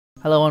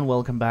Hello and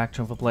welcome back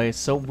to Overplay.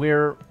 So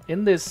we're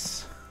in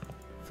this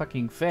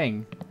fucking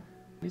thing.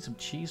 Need some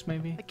cheese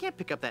maybe? I can't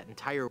pick up that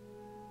entire...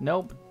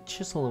 Nope,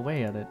 chisel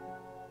away at it.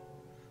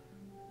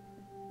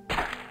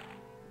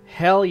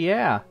 Hell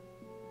yeah!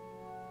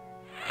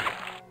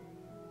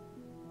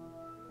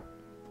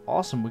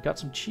 Awesome, we got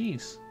some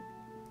cheese.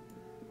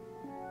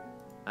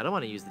 I don't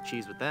want to use the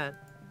cheese with that.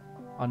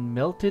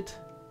 Unmelted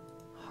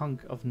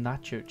hunk of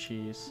nacho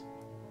cheese.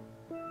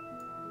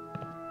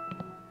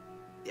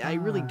 I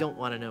really don't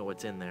want to know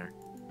what's in there.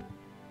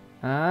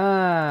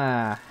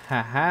 Ah,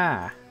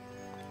 haha.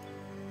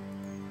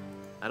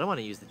 I don't want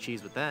to use the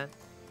cheese with that.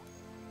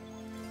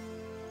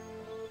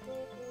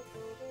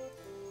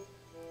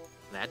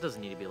 That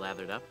doesn't need to be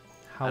lathered up.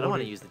 I don't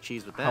want to use the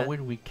cheese with that. How would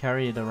we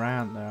carry it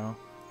around though?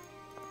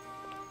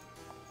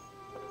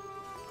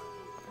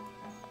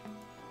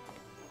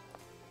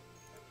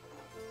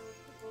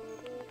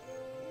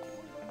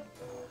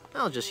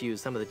 I'll just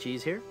use some of the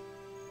cheese here.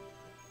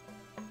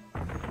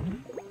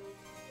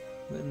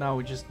 Now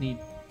we just need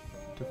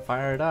to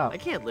fire it up. I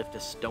can't lift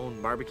a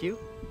stone barbecue.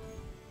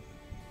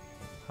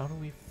 How do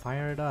we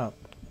fire it up?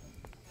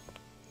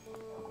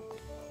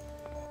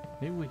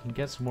 Maybe we can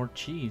get some more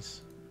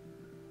cheese.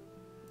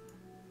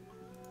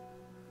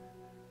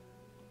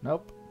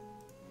 Nope.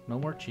 No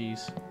more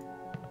cheese.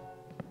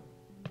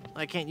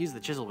 I can't use the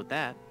chisel with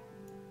that.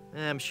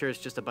 I'm sure it's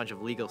just a bunch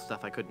of legal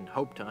stuff I couldn't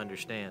hope to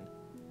understand.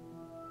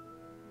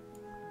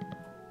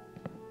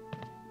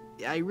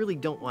 I really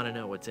don't want to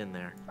know what's in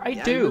there. I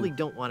do. I really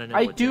don't want to know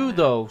I what's in do there.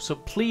 though, so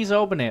please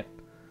open it.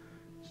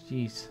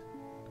 Jeez.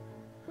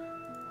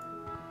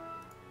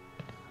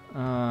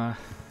 So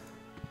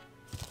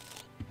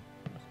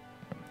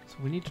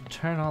we need to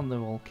turn on the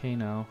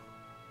volcano.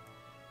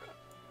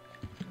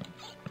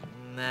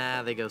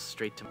 Nah, they go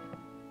straight to...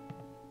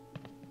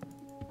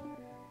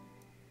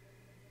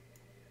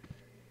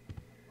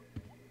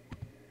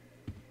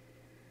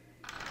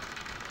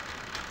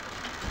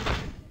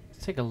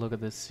 Let's take a look at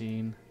this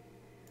scene.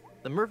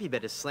 The Murphy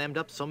bed is slammed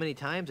up so many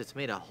times it's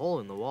made a hole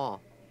in the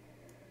wall.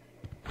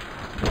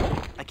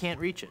 I can't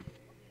reach it.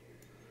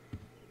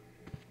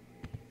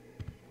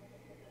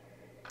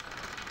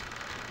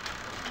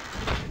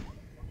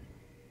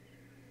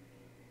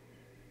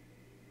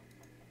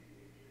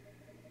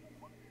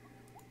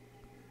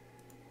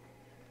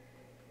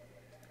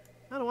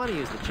 I don't want to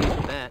use the cheese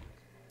with that.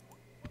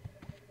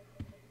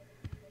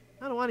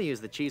 I don't want to use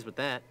the cheese with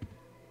that.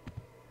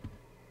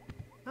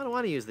 I don't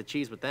want to use the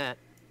cheese with that.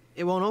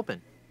 It won't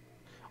open.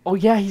 Oh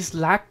yeah, he's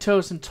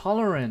lactose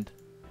intolerant.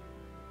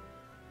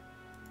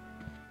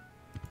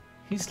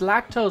 He's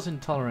lactose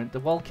intolerant. The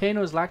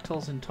volcano is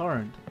lactose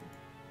intolerant.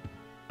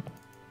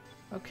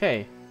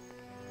 Okay.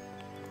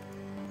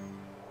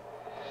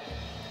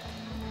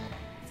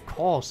 Of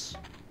course.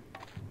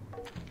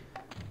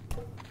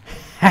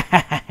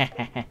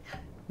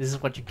 This is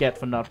what you get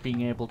for not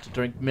being able to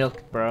drink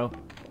milk, bro.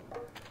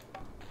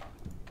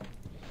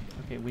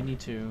 Okay, we need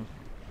to...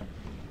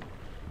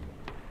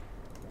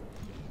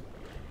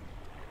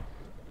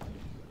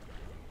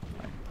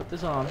 Put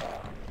this on.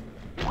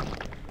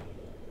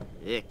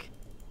 Ick.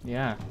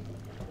 Yeah.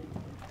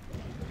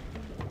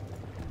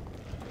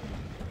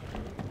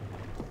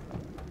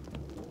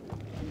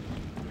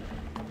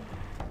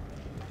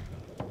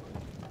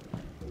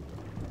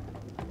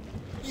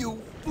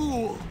 You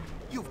fool!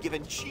 You've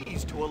given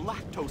cheese to a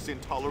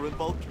lactose-intolerant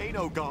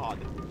volcano god.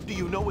 Do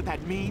you know what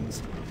that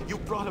means? You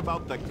brought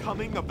about the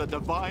coming of the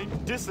divine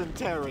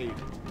dysentery.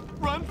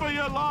 Run for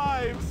your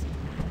lives!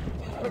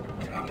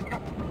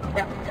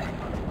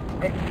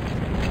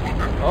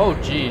 Oh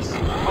jeez.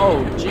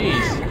 Oh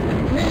jeez.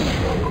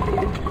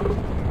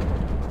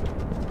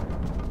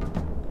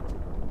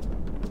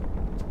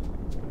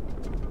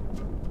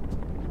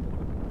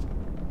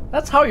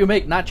 That's how you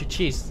make nacho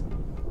cheese.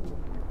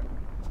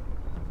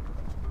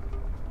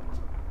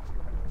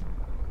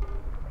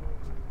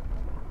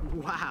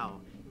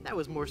 Wow, that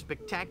was more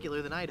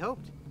spectacular than I'd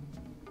hoped.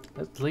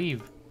 Let's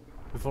leave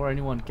before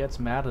anyone gets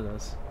mad at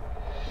us.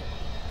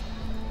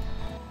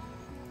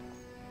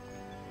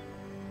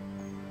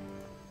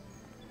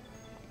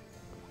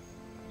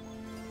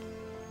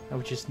 I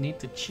would just need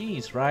the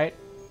cheese, right?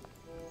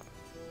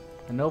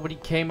 And nobody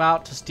came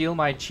out to steal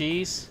my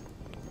cheese.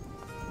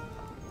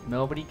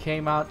 Nobody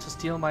came out to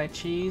steal my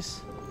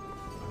cheese.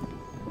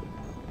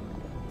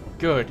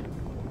 Good.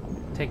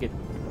 Take it.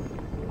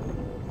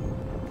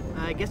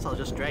 I guess I'll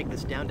just drag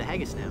this down to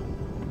Haggis now.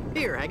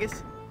 Here,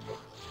 Haggis.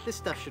 This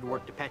stuff should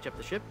work to patch up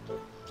the ship.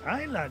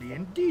 Aye, laddie,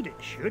 indeed it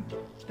should.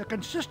 The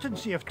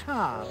consistency of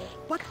tar,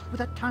 but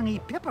with a tangy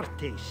pepper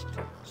taste.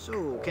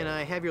 So, can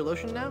I have your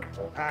lotion now?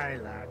 Aye,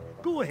 lad,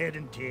 go ahead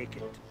and take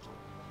it.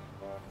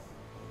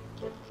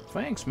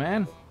 Thanks,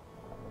 man.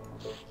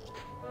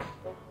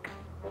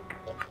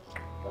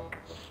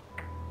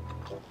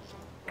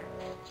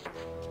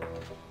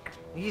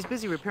 He's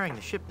busy repairing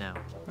the ship now.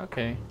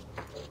 Okay.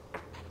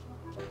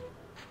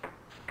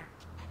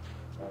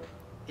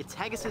 It's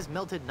Haggis's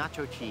melted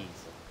nacho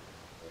cheese.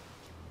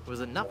 It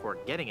was enough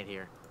work getting it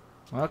here.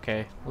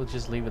 Okay, we'll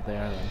just leave it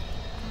there then.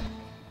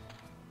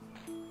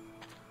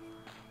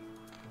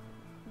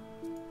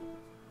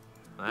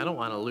 I don't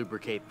want to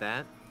lubricate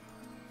that.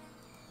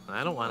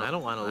 I don't want to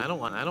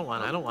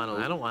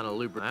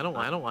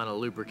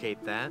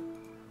lubricate that.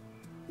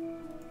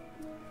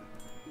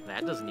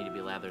 That doesn't need to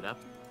be lathered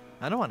up.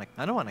 I don't want to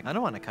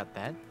cut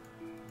that.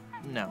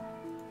 No.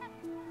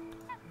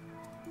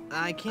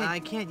 I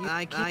can't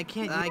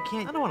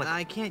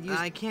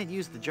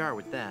use the jar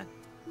with that.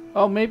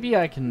 Oh, maybe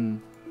I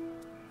can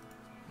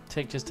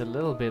take just a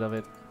little bit of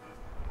it.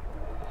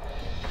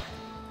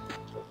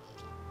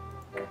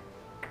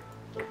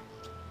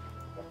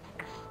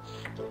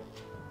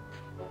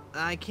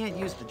 I can't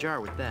use the jar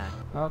with that.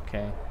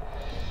 Okay.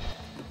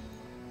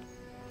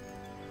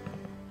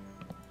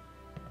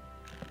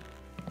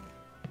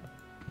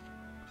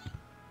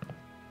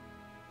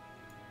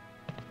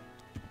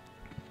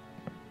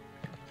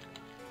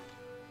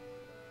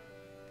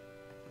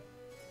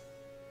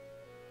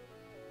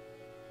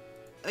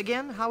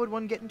 Again, how would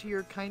one get into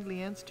your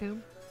kindly aunt's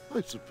tomb?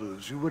 I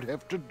suppose you would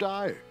have to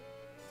die.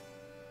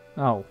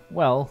 Oh,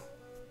 well.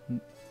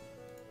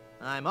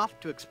 I'm off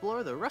to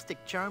explore the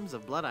rustic charms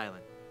of Blood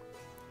Island.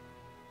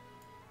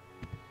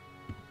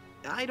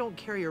 I don't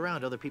carry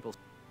around other people's...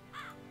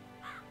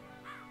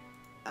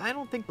 I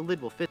don't think the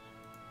lid will fit.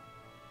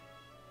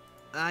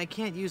 I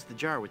can't use the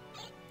jar with...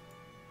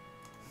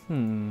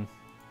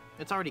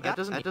 It's already got...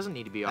 That doesn't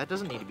need to be... That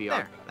doesn't need to be...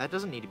 There. That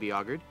doesn't need to be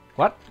augured.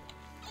 What?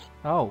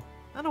 Oh.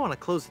 I don't want to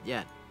close it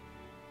yet.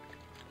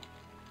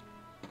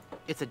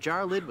 It's a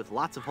jar lid with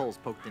lots of holes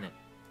poked in it.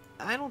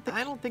 I don't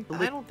think the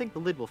lid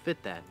will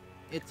fit that.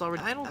 It's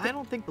already... I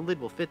don't think the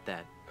lid will fit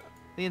that.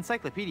 The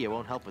encyclopedia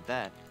won't help with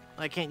that.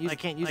 I can't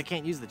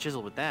use the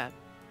chisel with that.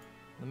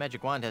 The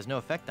magic wand has no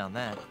effect on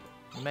that.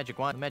 The magic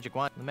wand has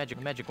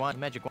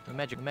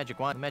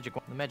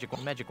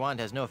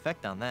no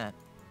effect on that.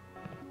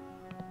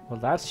 Well,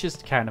 that's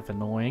just kind of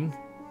annoying.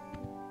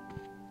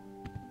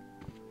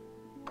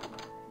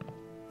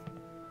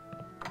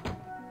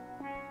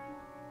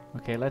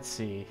 Okay, let's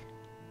see.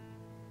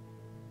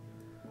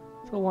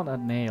 Still want a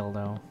nail,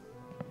 though.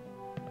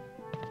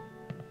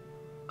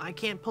 I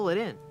can't pull it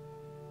in.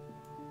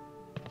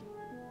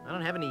 I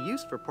don't have any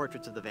use for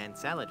portraits of the Van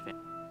Salad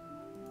family.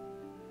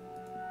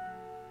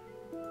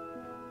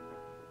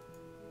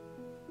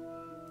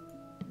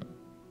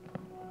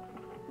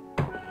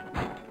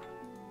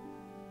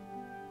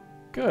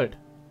 Good.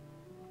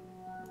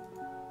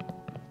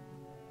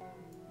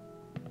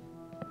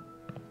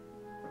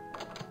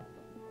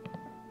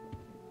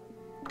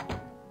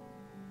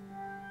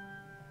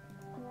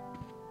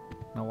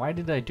 Now, why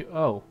did I do...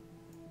 Oh.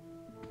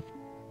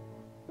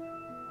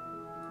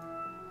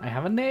 I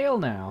have a nail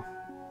now.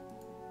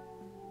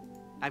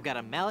 I've got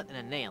a mallet and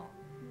a nail.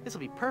 This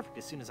will be perfect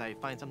as soon as I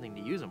find something to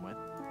use them with.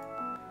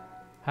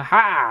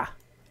 Haha!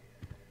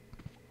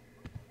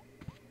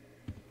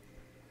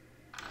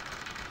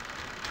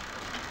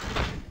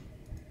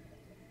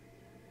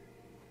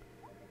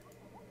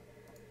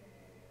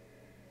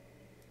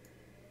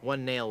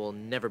 One nail will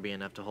never be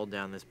enough to hold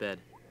down this bed.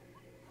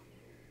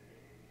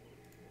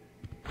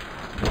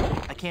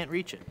 I can't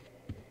reach it.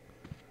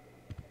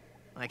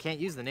 I can't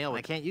use the nail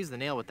with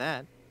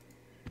that.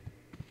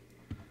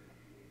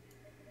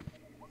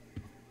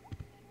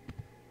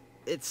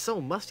 It's so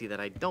musty that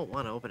I don't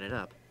want to open it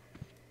up.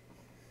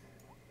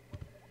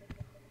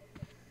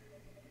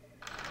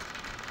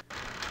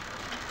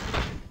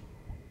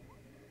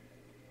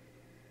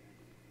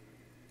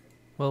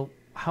 Well,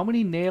 how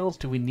many nails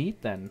do we need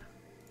then?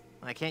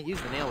 I can't use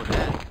the nail with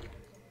that.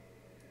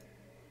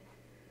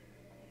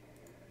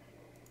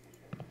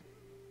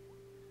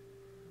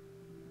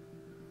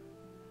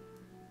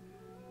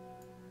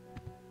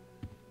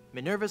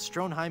 Minerva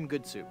Stronheim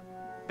Good Soup,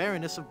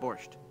 Baroness of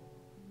Borscht.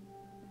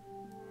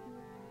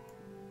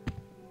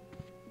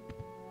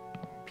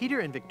 Peter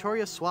and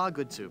Victoria Soie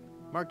Good Soup,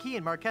 Marquis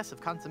and Marquess of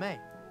Consommé.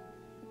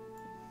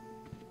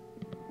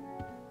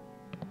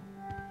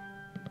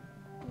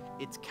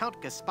 It's Count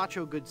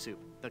Gazpacho Good Soup,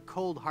 the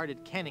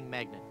cold-hearted canning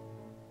magnet.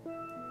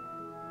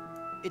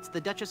 It's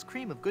the Duchess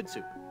Cream of Good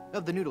Soup,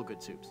 of the Noodle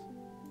Good Soups.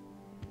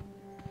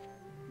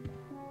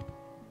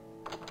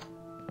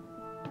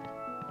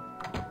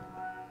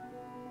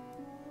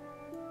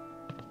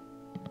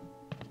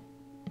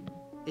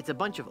 It's a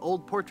bunch of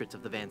old portraits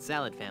of the Van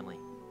Salad family,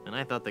 and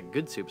I thought the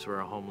Good Soups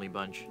were a homely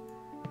bunch.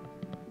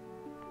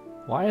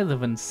 Why are the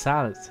Van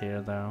Salads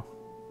here, though?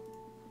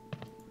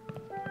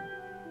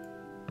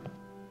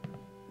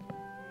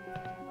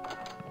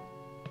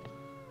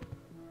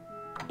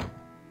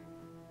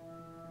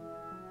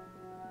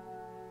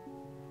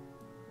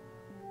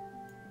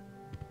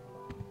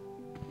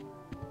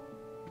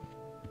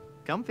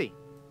 Comfy.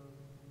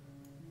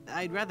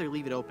 I'd rather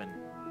leave it open.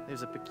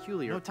 There's a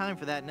peculiar... No time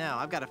for that now.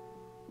 I've got to...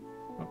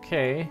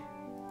 Okay.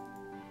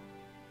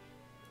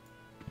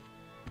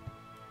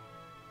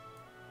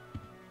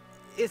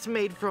 It's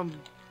made from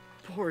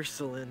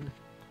porcelain.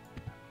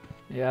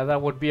 Yeah,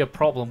 that would be a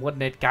problem,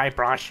 wouldn't it,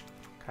 Guybrush?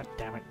 God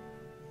damn it.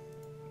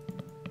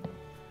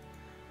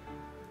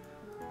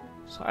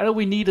 So either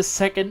we need a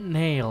second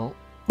nail.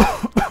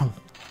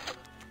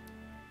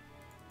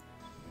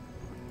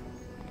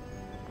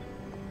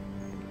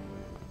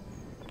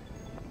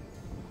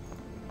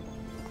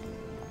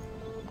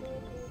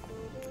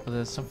 But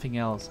there's something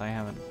else I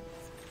haven't.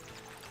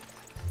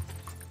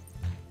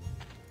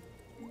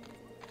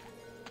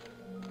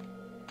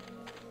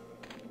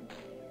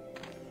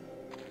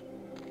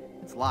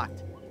 It's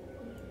locked.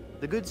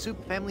 The Good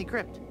Soup family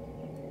crypt.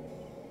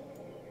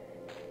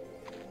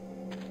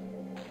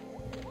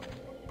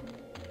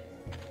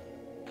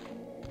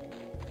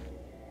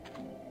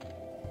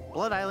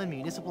 Blood Island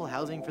Municipal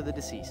Housing for the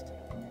Deceased.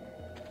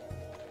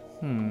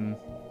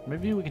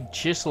 Maybe we can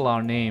chisel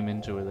our name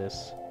into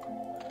this.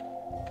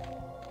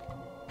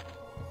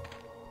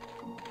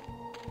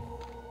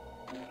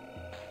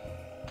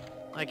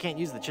 I can't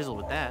use the chisel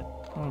with that.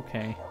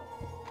 Okay.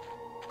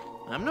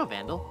 I'm no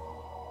vandal.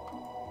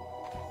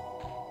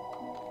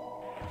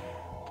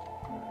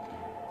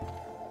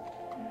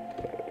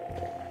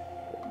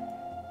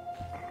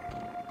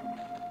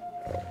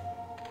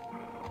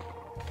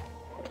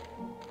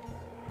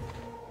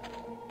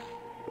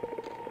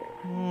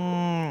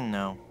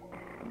 No.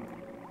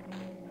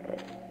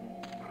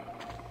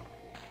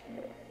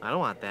 I don't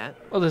want that.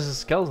 Oh, there's a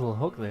skeletal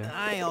hook there.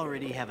 I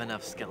already have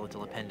enough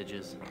skeletal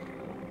appendages.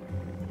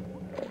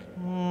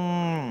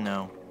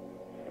 No.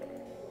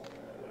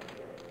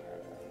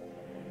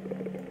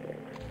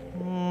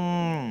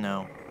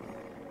 No.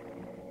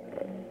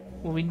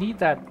 Well, we need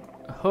that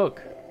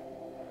hook.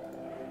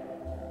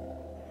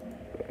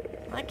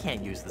 I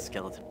can't use the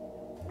skeleton.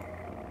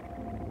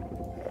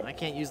 I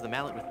can't use the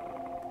mallet with...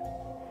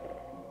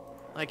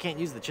 I can't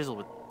use the chisel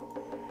with...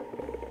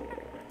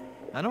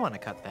 I don't want to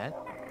cut that.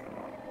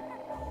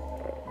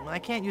 I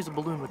can't use a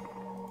balloon with...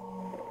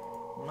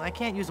 I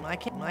can't use... I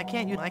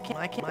can't use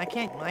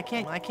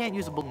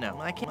a balloon. No.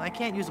 I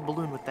can't use a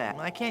balloon with that.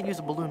 I can't use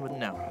a balloon with...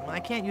 No.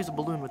 I can't use a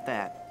balloon with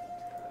that.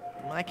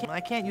 I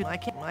can't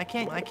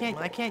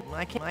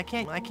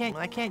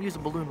use a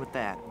balloon with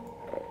that.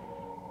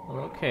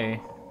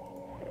 Okay.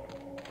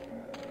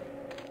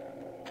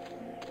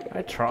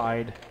 I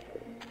tried.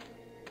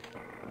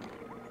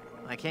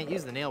 I can't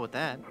use the nail with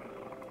that.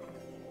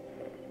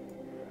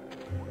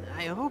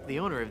 I hope the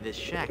owner of this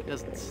shack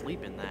doesn't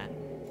sleep in that.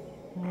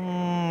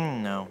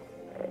 No.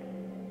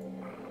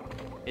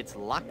 It's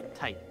locked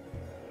tight.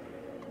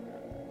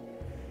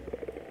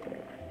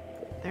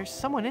 There's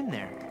someone in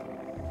there.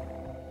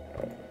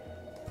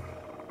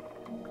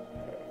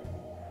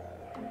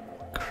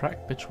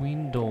 Crack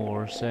between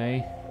doors,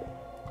 eh?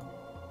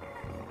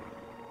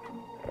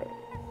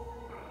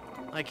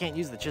 I can't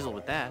use the chisel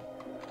with that.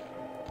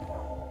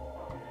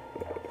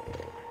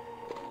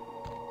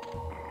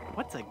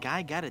 What's a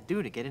guy gotta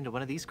do to get into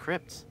one of these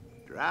crypts?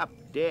 Drop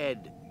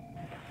dead.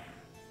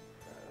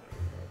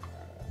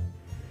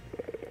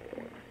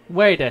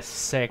 Wait a What's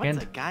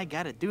second. a guy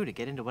gotta do to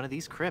get into one of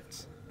these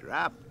crypts?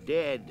 Drop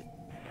dead.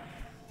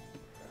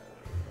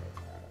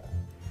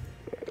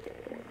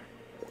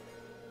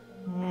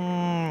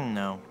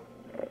 No.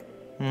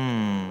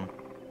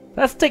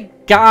 That's the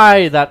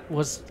guy that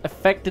was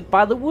affected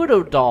by the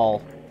voodoo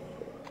doll.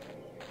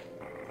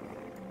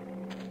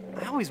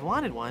 I always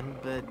wanted one,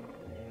 but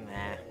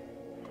nah.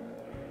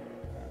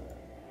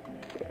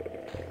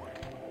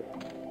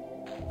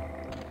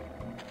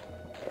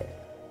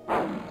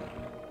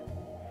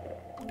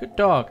 Good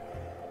dog.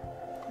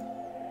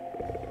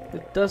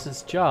 It does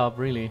its job,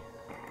 really.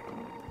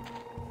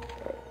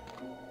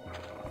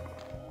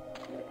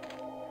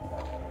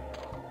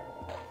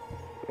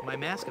 My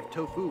mask of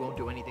tofu won't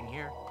do anything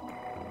here.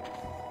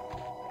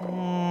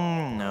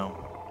 No.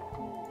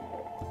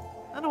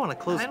 I don't want to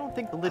close. I don't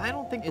think the lid. I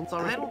don't think it's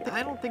alright.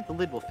 I don't think the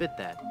lid will fit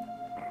that.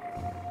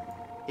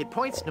 It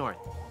points north.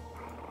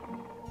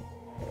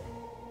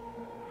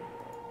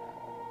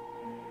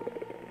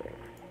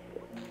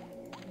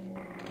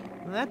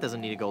 That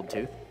doesn't need a gold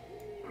tooth.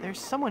 There's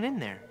someone in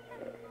there.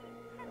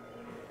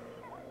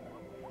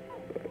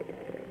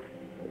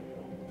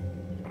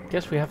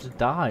 Guess we have to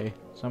die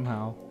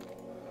somehow.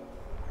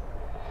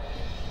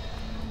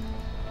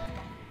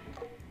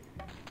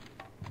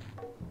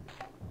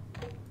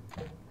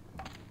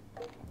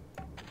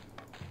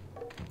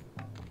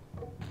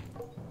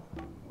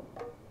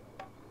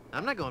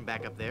 I'm not going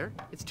back up there.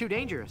 It's too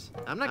dangerous.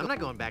 I'm not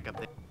going back up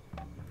there.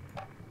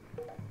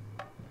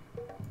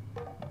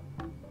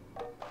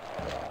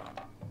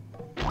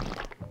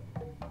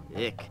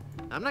 Ick.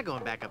 I'm not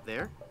going back up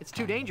there. It's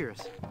too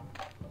dangerous.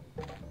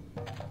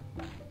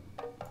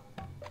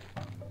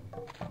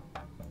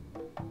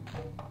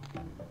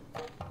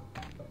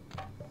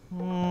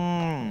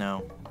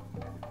 No.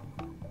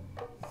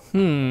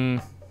 Hmm.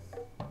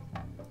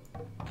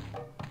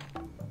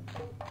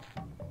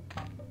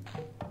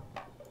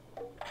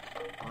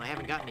 Well, I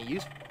haven't gotten any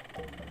use.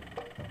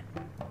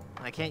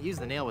 I can't use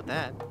the nail with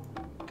that.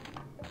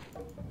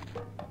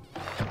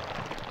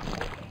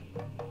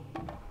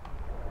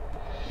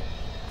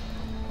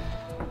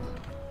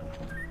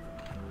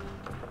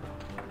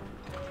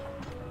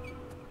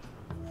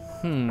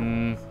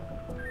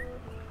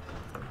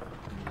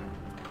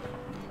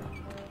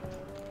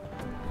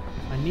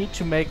 I need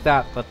to make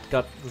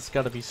that's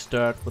gotta be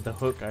stirred with a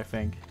hook, I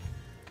think.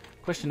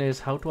 Question is,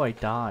 how do I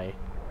die?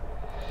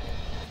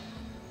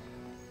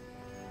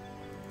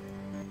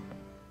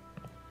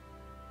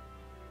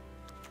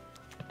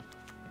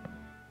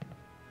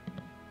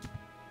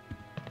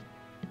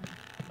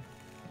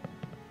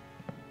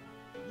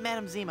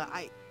 Madam Zima,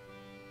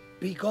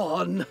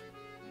 Begone.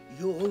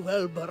 You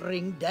will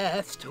bring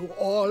death to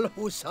all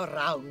who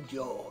surround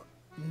you.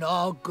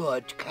 No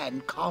good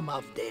can come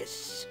of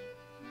this.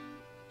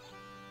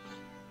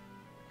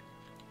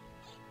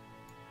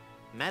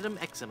 Madam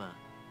Eczema.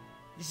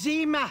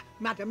 Zima!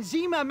 Madam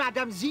Zima!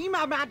 Madam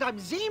Zima! Madam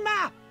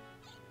Zima!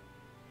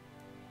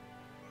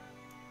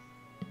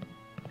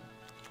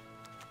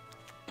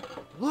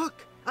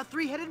 Look! A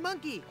three-headed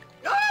monkey!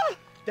 Ah!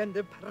 Then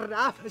the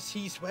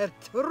prophecies were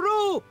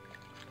true!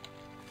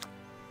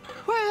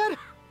 Where?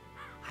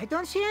 I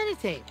don't see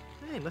anything.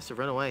 He must have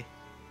run away.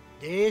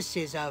 This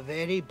is a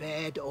very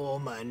bad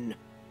omen.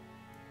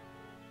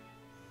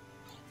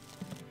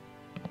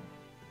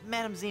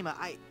 Madam Zima,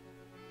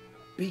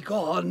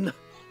 Begone.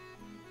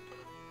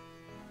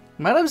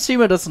 Madam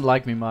Zima doesn't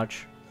like me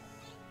much.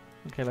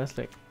 Okay, let's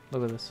look.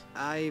 Look at this.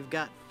 I've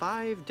got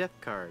 5 death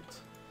cards.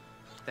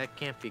 That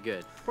can't be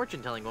good.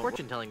 Fortune telling won't work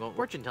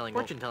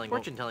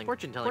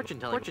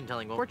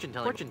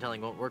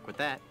with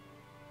that.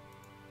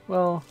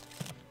 Well,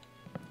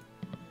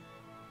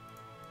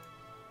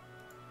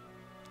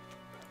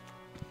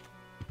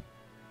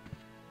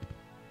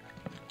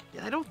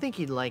 Yeah, I don't think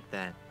he'd like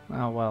that.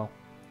 oh well.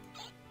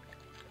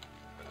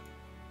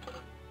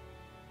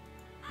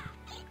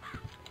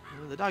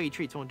 The doggy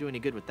treats won't do any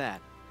good with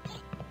that.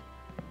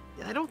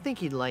 Yeah, I don't think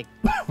he'd like.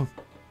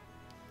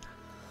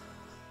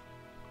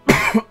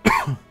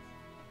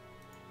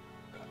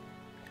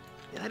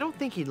 Yeah, I don't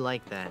think he'd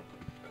like that.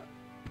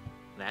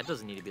 That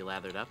doesn't need to be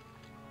lathered up.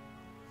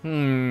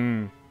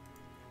 That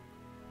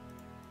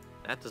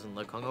doesn't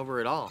look hungover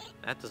at all.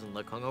 That doesn't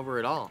look hungover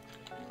at all.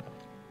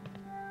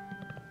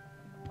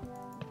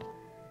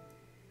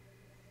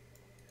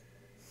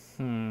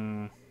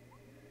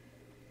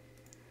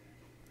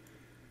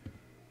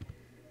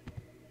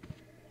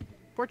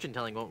 Fortune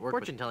telling won't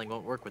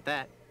work with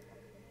that.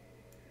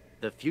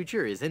 The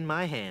future is in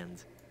my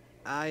hands.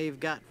 I've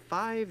got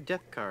 5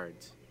 death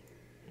cards.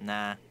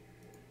 Nah.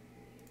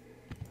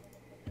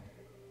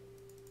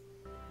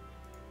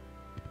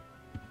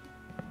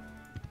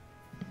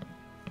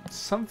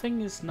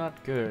 Something is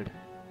not good.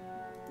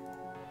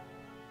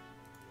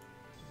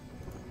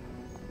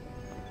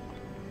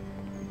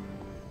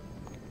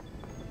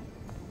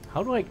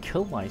 How do I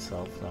kill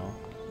myself though?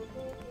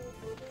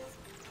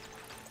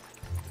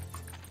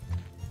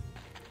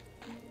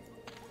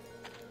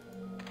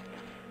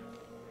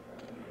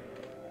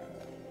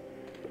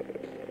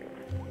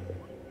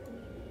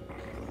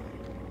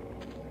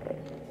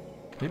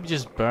 Maybe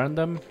just burn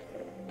them?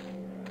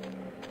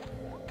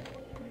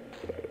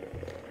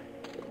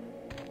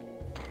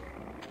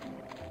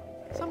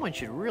 Someone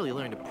should really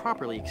learn to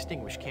properly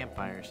extinguish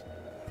campfires.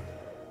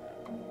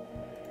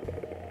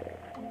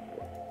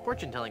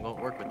 Fortune telling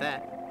won't work with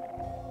that.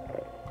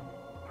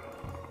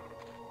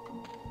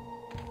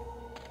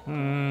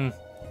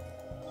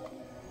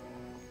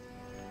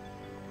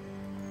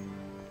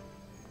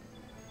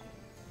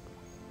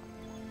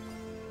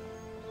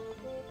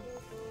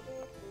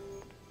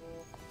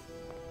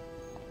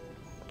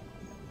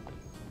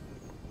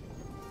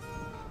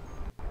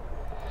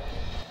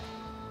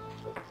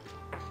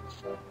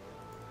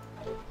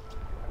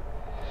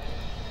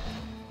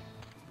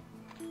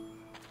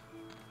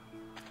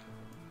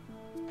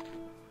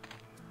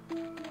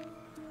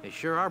 They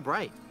sure are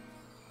bright.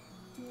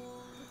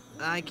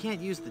 I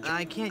can't use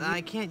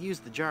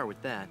the jar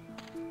with that.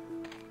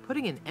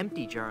 Putting an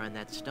empty jar on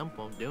that stump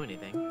won't do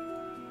anything.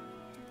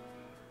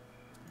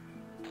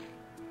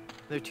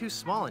 They're too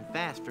small and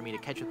fast for me to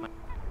catch with my...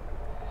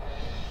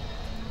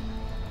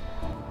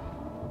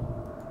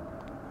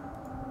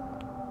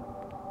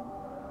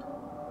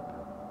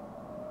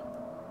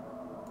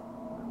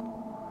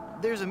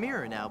 There's a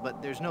mirror now,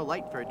 but there's no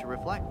light for it to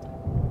reflect.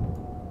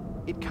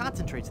 It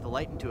concentrates the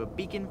light into a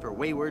beacon for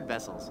wayward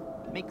vessels.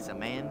 Makes a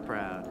man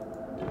proud.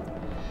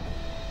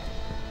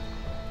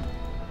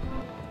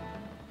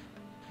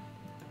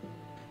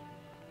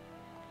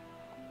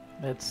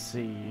 Let's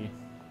see.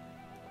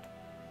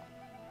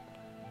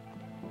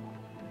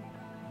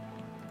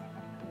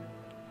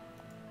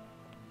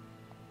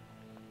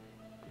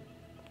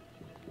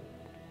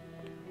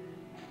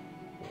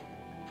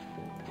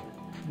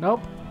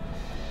 Nope.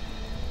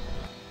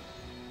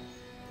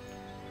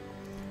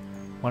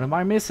 What am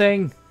I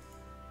missing?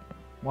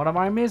 What am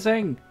I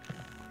missing?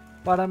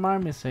 What am I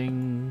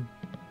missing?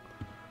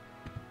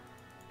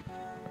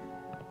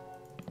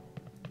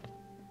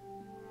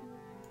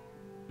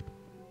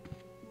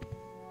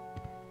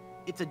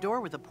 It's a door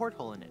with a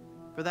porthole in it,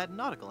 for that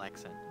nautical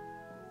accent.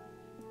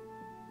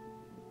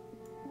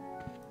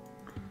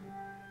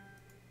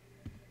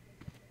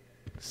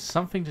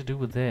 Something to do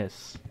with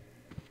this.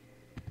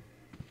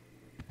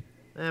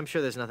 I'm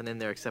sure there's nothing in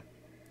there except...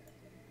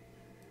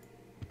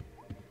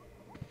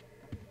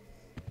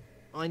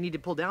 Well, I need to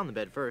pull down the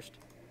bed first.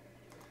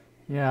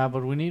 Yeah,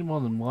 but we need more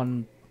than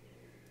one.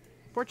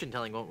 Fortune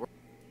telling won't work.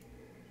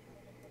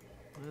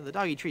 The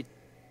doggy treat.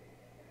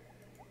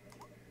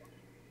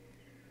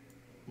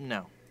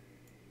 No.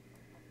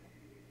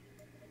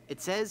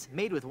 It says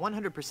made with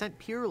 100%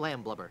 pure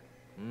lamb blubber.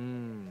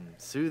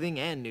 Soothing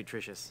and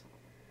nutritious.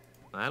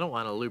 I don't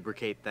want to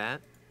lubricate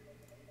that.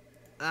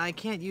 I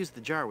can't use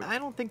the jar with. I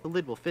don't think the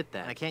lid will fit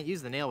that. I can't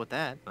use the nail with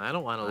that. I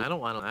don't want to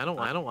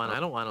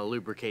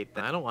lubricate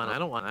that. I don't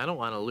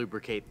want to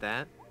lubricate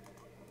that.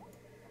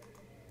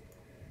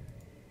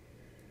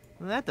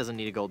 That doesn't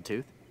need a gold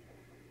tooth.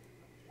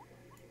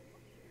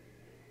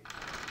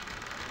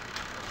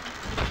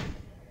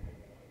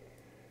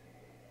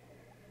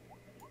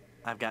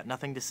 I've got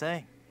nothing to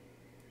say.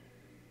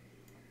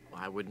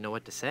 I wouldn't know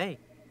what to say.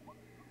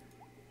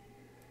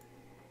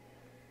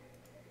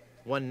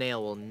 One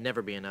nail will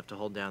never be enough to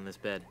hold down this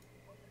bed.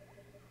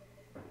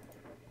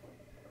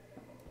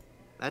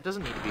 That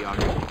doesn't need to be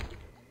augmented.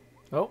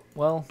 Oh,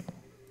 well.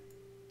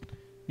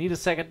 Need a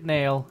second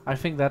nail. I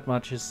think that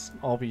much is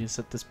obvious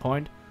at this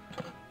point.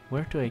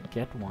 Where do I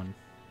get one?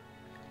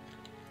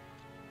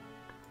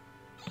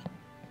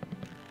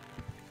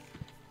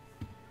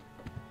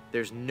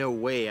 There's no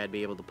way I'd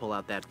be able to pull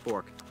out that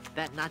fork.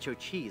 That nacho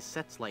cheese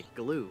sets like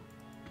glue.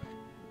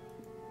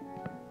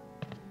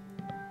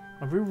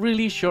 Are we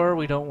really sure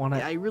we don't want to?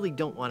 Yeah, I really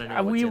don't want to know.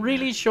 Are what's we in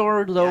really there.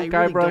 sure though, Yeah,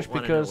 I really Guybrush? don't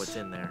wanna Because know what's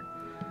in there.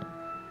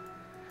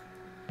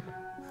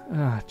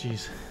 Ah,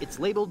 jeez. It's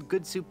labeled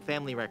Good Soup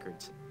Family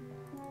Records.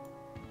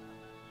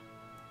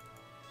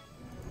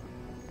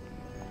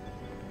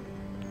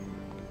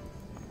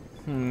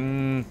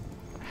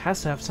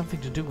 Has to have something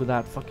to do with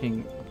that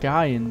fucking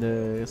guy in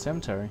the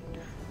cemetery.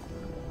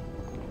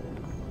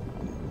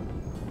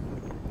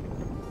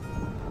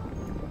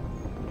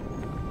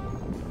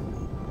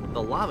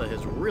 The lava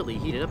has really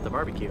heated up the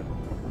barbecue.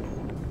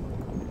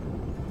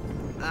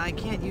 I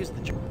can't use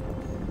the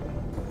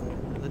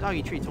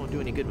doggy treats won't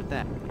do any good with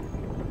that.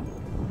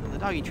 The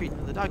doggy treats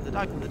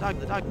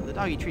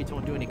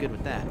won't do any good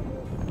with that.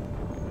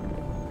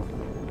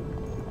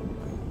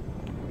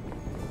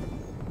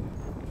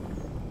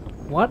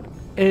 What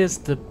is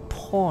the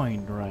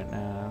point right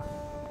now?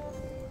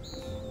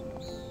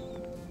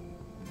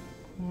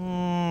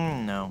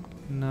 No.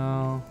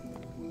 No.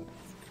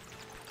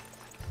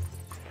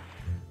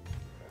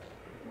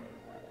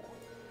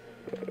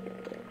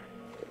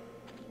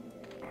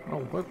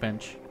 Oh,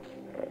 workbench.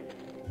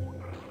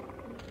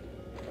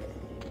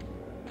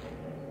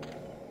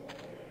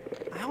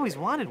 I always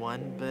wanted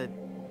one, but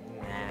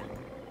nah.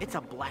 It's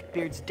a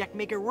Blackbeard's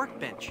Deckmaker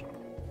workbench.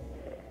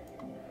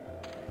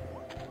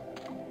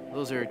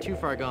 Those are too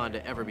far gone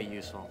to ever be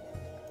useful.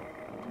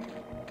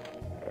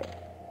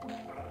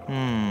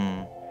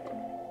 No.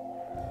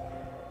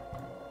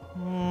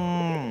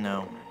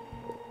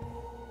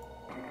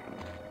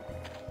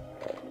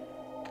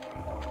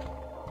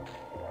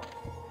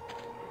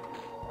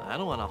 I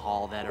don't want to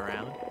haul that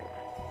around.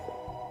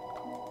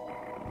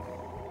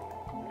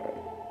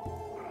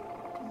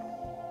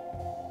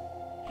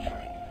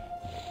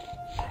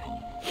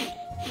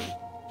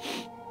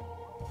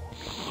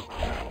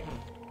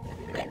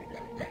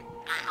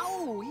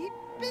 Ow! He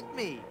bit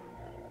me!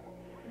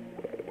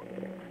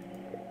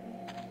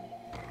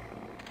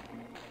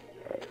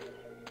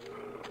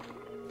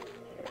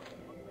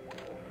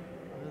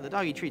 The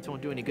doggy treats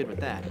won't do any good with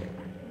that.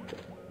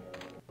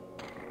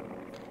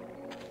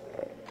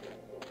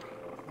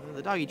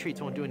 The doggy treats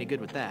won't do any good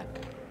with that.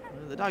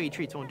 The doggy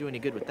treats won't do any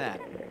good with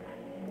that.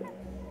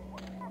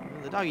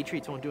 The doggy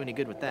treats won't do any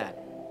good with that.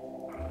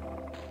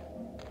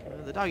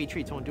 The doggy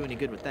treats won't do any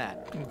good with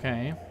that.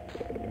 Okay.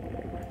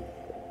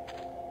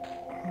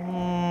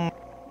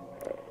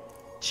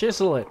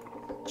 Chisel it.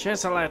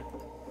 Chisel it.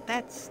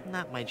 That's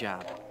not my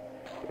job.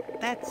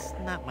 That's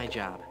not my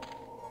job.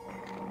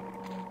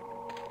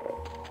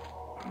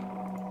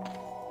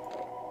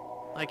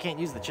 I can't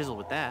use the chisel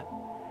with that.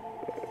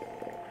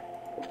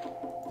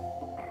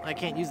 I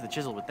can't use the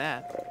chisel with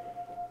that.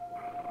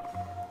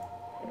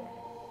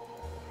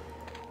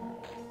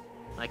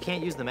 I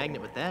can't use the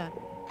magnet with that.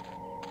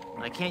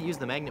 I can't use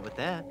the magnet with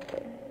that.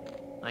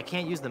 I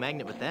can't use the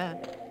magnet with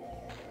that.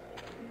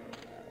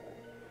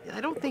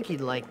 I don't think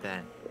he'd like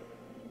that.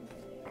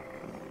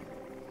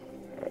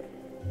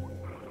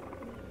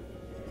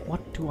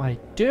 What do I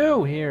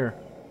do here?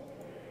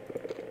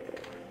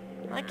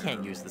 I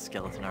can't use the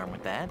skeleton arm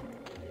with that.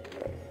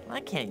 I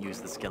can't use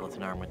the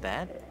skeleton arm with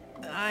that.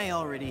 I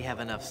already have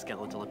enough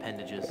skeletal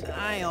appendages.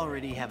 I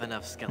already have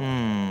enough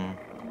skeletal.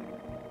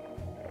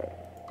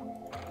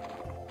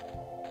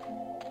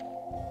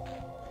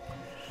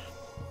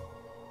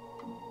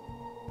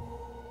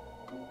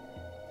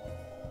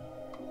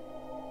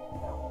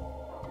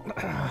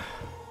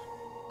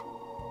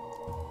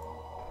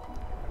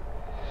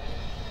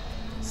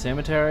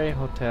 Cemetery,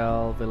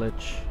 hotel,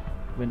 village,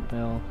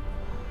 windmill,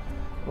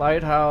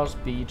 lighthouse,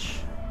 beach,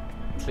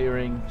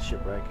 clearing,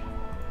 shipwreck.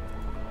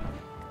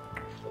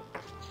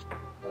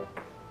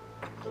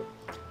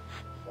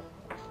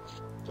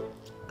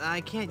 I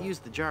can't use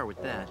the jar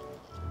with that.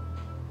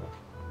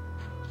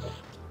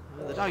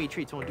 The doggy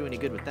treats won't do any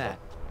good with that.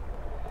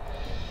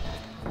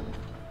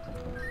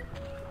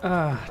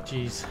 Ah,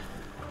 jeez.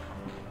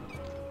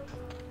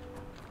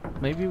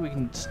 Maybe we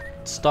can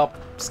start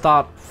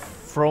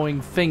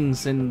throwing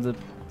things in the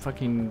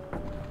fucking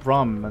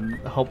rum and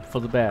hope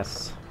for the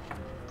best.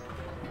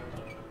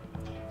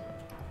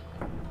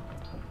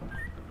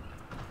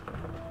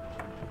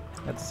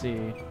 Let's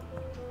see.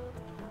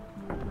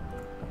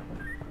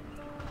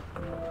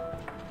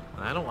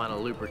 I don't want to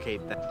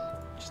lubricate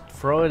that. Just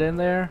throw it in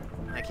there.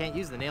 I can't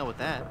use the nail with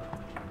that.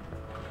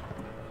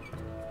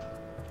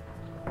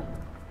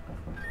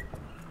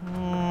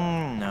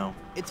 No.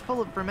 It's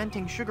full of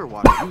fermenting sugar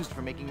water used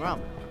for making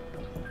rum.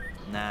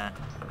 Nah.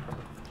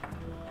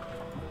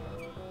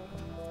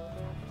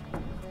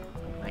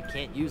 I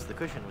can't use the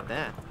cushion with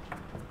that.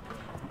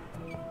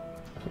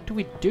 What do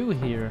we do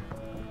here?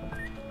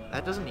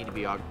 That doesn't need to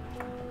be augmented.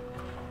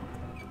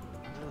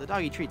 The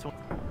doggy treats won't.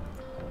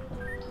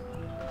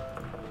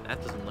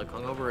 That doesn't look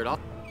hungover at all.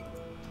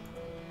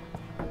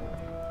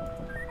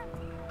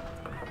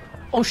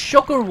 Oh,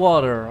 sugar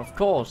water, of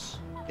course.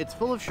 It's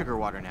full of sugar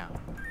water now.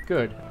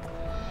 Good.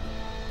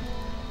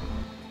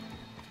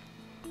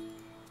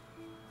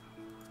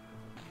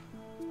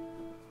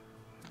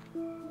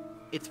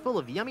 It's full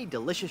of yummy,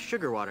 delicious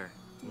sugar water.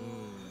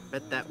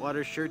 Bet that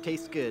water sure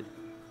tastes good.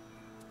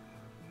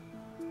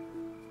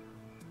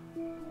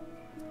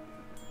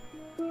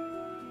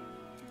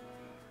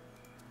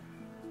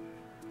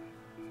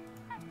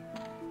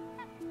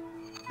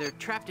 They're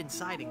trapped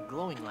inside and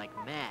glowing like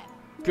mad.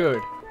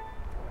 Good.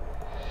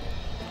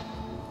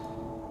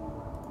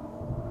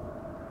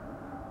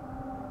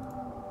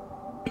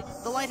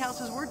 The lighthouse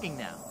is working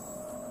now.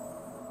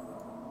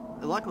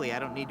 Luckily, I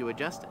don't need to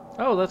adjust it.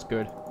 Oh, that's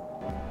good.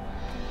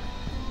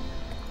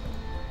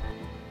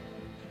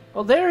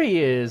 Oh, there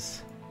he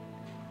is.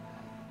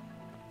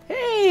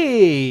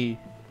 Hey!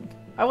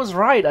 I was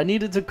right. I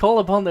needed to call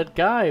upon that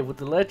guy with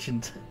the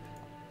legend.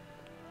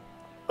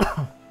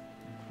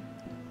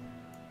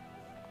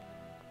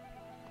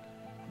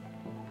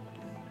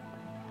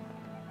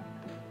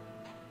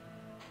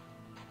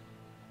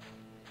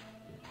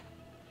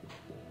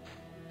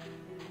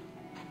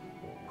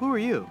 Who are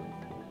you?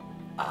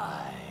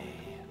 I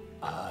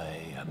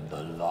am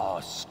the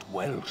lost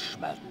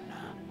Welshman.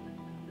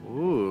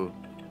 Ooh.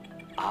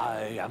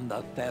 I am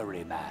the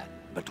ferryman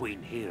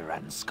between here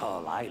and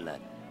Skull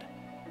Island.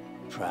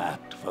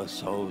 Trapped for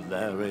so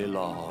very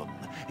long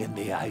in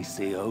the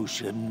icy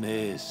ocean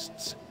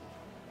mists.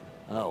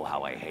 Oh,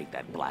 how I hate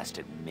that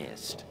blasted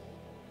mist.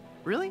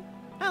 Really?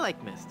 I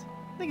like mist.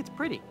 I think it's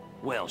pretty.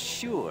 Well,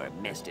 sure,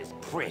 mist is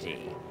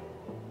pretty.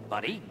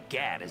 But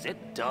egad, is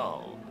it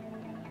dull.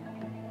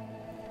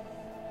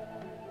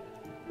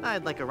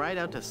 I'd like a ride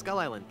out to Skull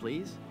Island,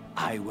 please.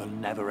 I will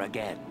never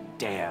again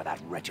dare that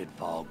wretched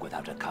fog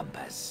without a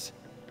compass.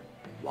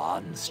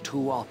 Once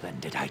too often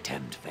did I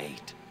tempt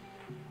fate.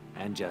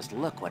 And just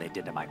look what it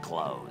did to my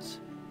clothes.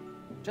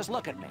 Just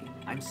look at me.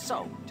 I'm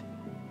soaked.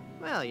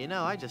 Well, you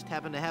know, I just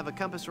happen to have a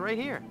compass right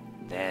here.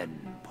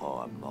 Then,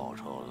 poor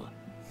mortal,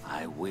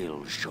 I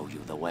will show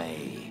you the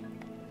way.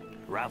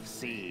 Rough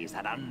seas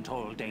and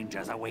untold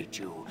dangers await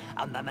you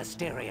on the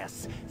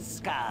mysterious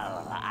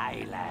Skull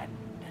Island.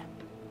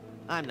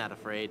 I'm not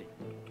afraid.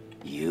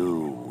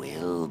 You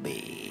will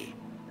be.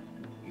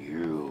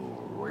 You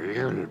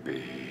will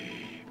be.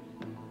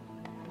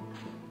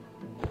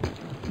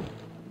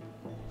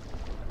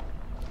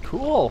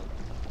 Cool.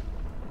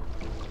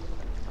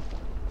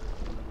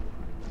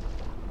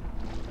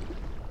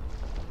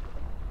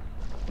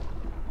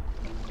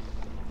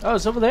 Oh,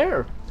 it's over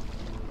there.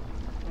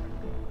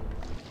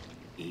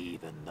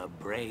 Even the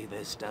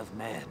bravest of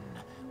men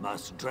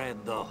must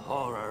dread the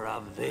horror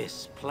of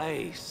this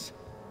place.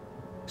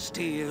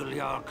 Steel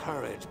your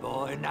courage,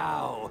 boy,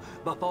 now,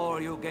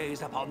 before you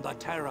gaze upon the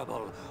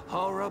terrible,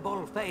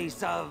 horrible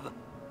face of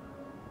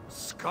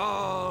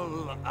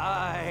Skull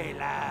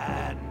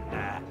Island.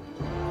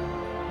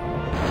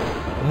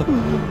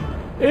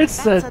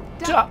 It's That's a a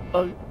duck.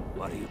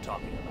 What are you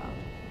talking about?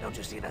 Don't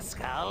you see the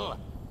skull?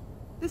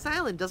 This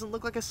island doesn't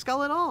look like a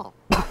skull at all.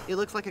 It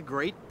looks like a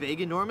great,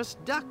 big, enormous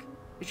duck.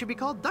 It should be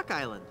called Duck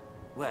Island.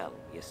 Well,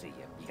 you see,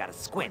 you gotta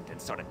squint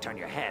and sort of turn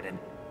your head and...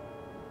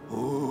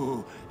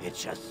 Ooh,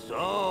 it's just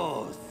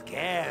so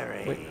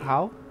scary. Wait,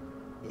 how?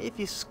 If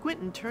you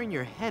squint and turn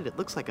your head, it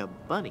looks like a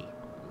bunny.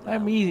 I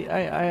mean,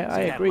 I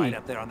See that agree. light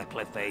up there on the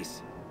cliff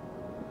face?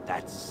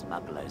 That's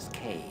Smuggler's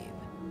Cave.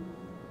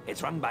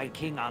 It's run by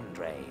King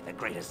Andre, the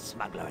greatest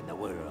smuggler in the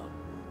world.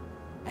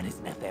 And his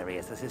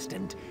nefarious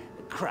assistant,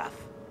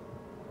 Cruff.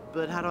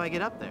 But how do I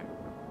get up there?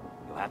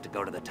 You'll have to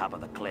go to the top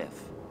of the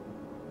cliff.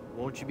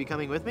 Won't you be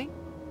coming with me?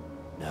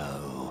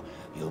 No,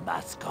 you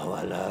must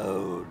go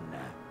alone.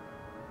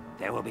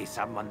 There will be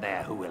someone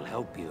there who will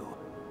help you.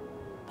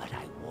 But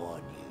I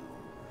warn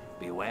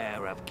you,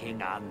 beware of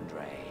King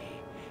Andre.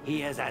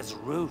 He is as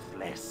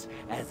ruthless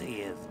as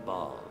he is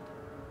bald.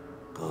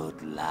 Good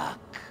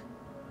luck.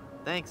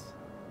 Thanks.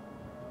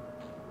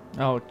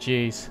 Oh,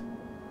 jeez.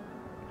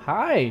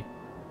 Hi.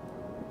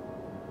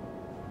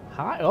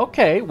 Hi.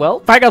 Okay. Well,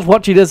 thank you guys for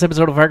watching this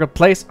episode of Very Good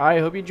Place. I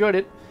hope you enjoyed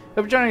it. Hope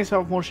you're enjoying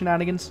yourself more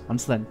shenanigans.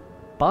 Until then,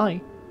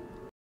 bye.